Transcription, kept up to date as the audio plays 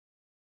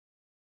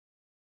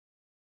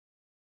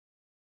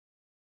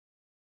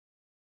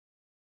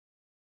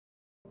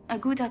A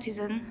good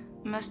artisan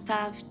must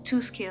have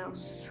two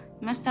skills.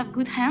 Must have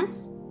good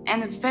hands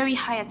and a very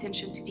high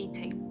attention to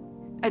detail.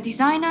 A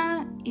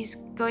designer is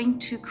going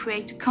to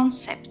create a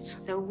concept.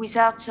 So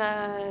without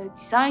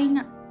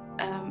design,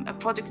 a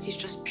product is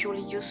just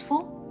purely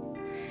useful.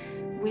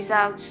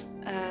 Without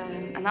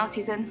an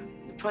artisan,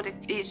 the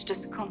product is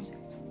just a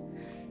concept.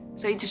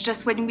 So it's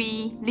just when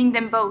we link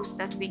them both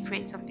that we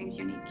create something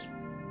unique.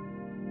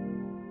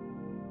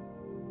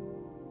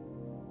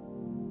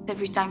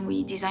 Every time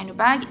we design a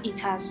bag, it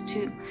has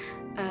to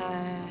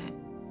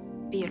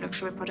be a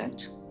luxury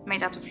product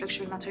made out of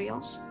luxury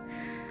materials,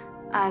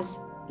 as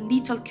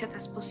little cut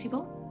as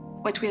possible.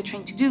 What we are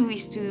trying to do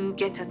is to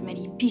get as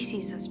many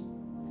pieces as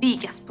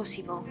big as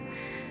possible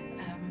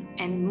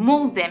and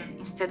mold them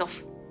instead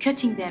of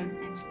cutting them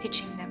and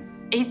stitching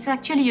them. It's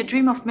actually a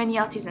dream of many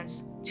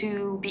artisans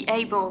to be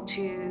able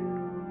to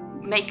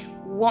make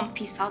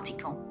one-piece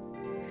article.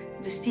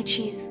 The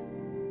stitches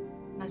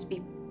must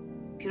be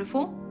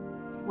beautiful,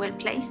 well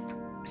placed.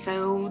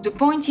 So the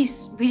point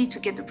is really to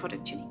get the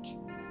product unique.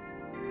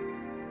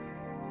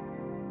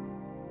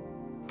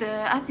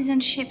 The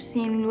artisanships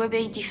in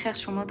LOEWE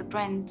differs from other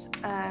brands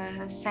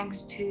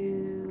thanks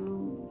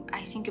to,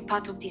 I think, a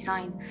part of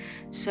design.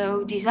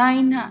 So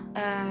design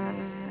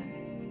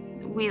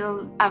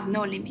will have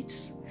no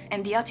limits,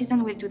 and the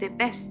artisan will do their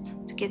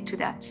best to get to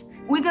that.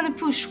 We're going to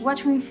push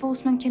what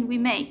reinforcement can we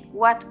make,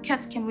 what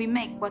cuts can we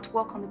make, what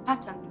work on the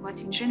pattern,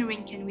 what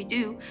engineering can we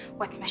do,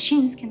 what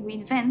machines can we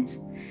invent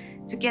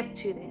to get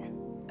to there.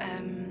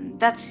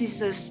 That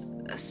is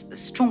a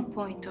strong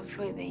point of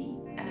LOEWE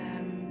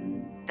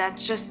that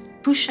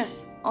just push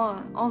us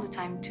all the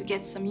time to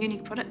get some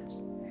unique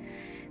products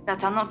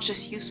that are not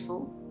just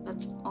useful,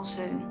 but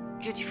also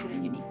beautiful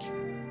and unique.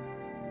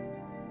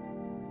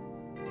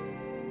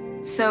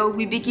 So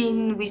we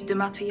begin with the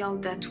material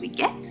that we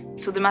get,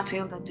 so the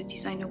material that the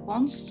designer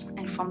wants,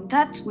 and from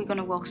that we're going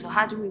to work. So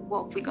how do we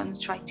work? We're going to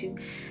try to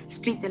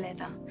split the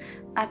leather,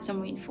 add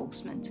some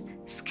reinforcement,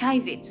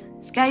 skive it.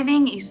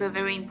 Skiving is a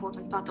very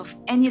important part of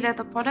any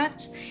leather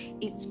product.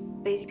 It's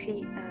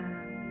basically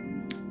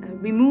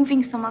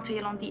removing some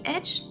material on the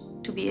edge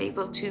to be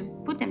able to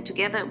put them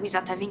together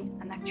without having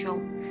an actual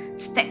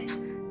step.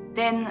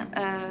 Then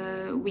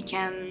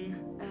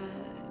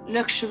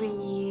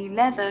luxury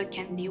leather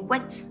can be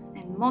wet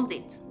and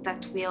molded.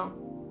 That will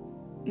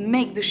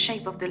make the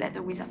shape of the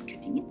leather without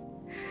cutting it.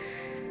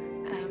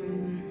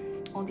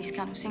 All these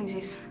kind of things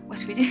is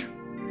what we do.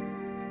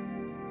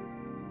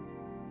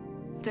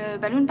 The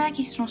balloon bag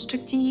is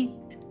constructed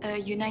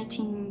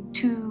uniting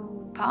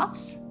two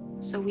parts.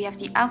 So we have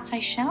the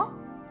outside shell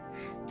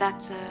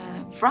that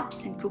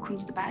wraps and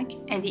cocoons the bag,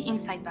 and the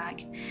inside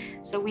bag.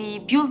 So we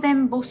build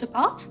them both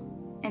apart,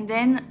 and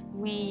then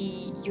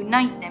we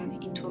unite them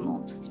into a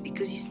mold. It's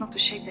because it's not a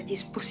shape that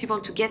is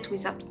possible to get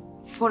without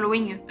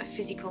following a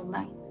physical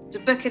line. The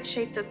bucket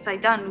shaped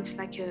upside down looks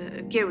like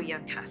a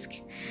guerilla cask.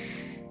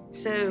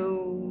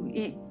 So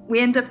we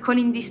end up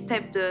calling this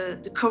step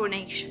the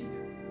coronation.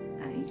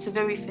 It's a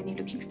very funny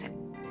looking step.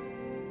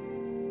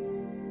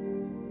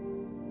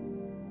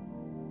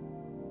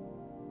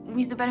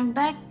 With the balloon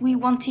bag, we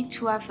wanted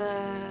to have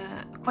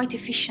a quite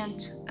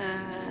efficient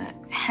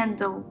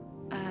handle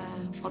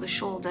for the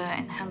shoulder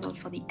and handle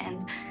for the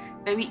end.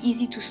 Very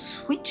easy to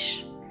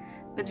switch,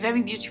 but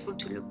very beautiful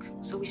to look.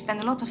 So we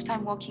spend a lot of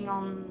time working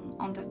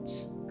on that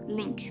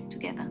link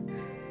together.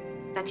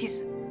 That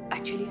is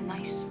actually a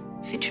nice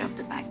feature of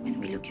the bag when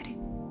we look at it.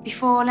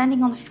 Before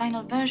landing on the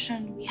final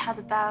version, we had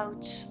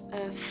about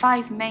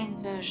 5 main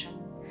versions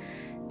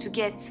to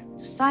get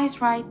the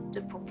size right,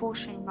 the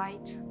proportion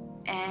right,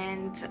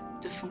 and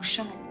the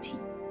functionality.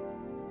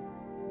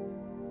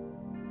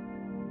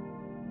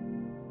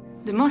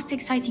 The most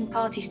exciting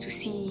part is to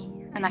see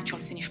an actual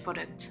finished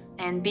product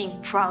and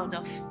being proud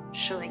of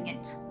showing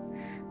it.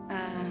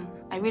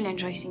 I really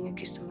enjoy seeing a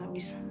customer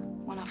with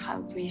one of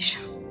our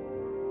creations.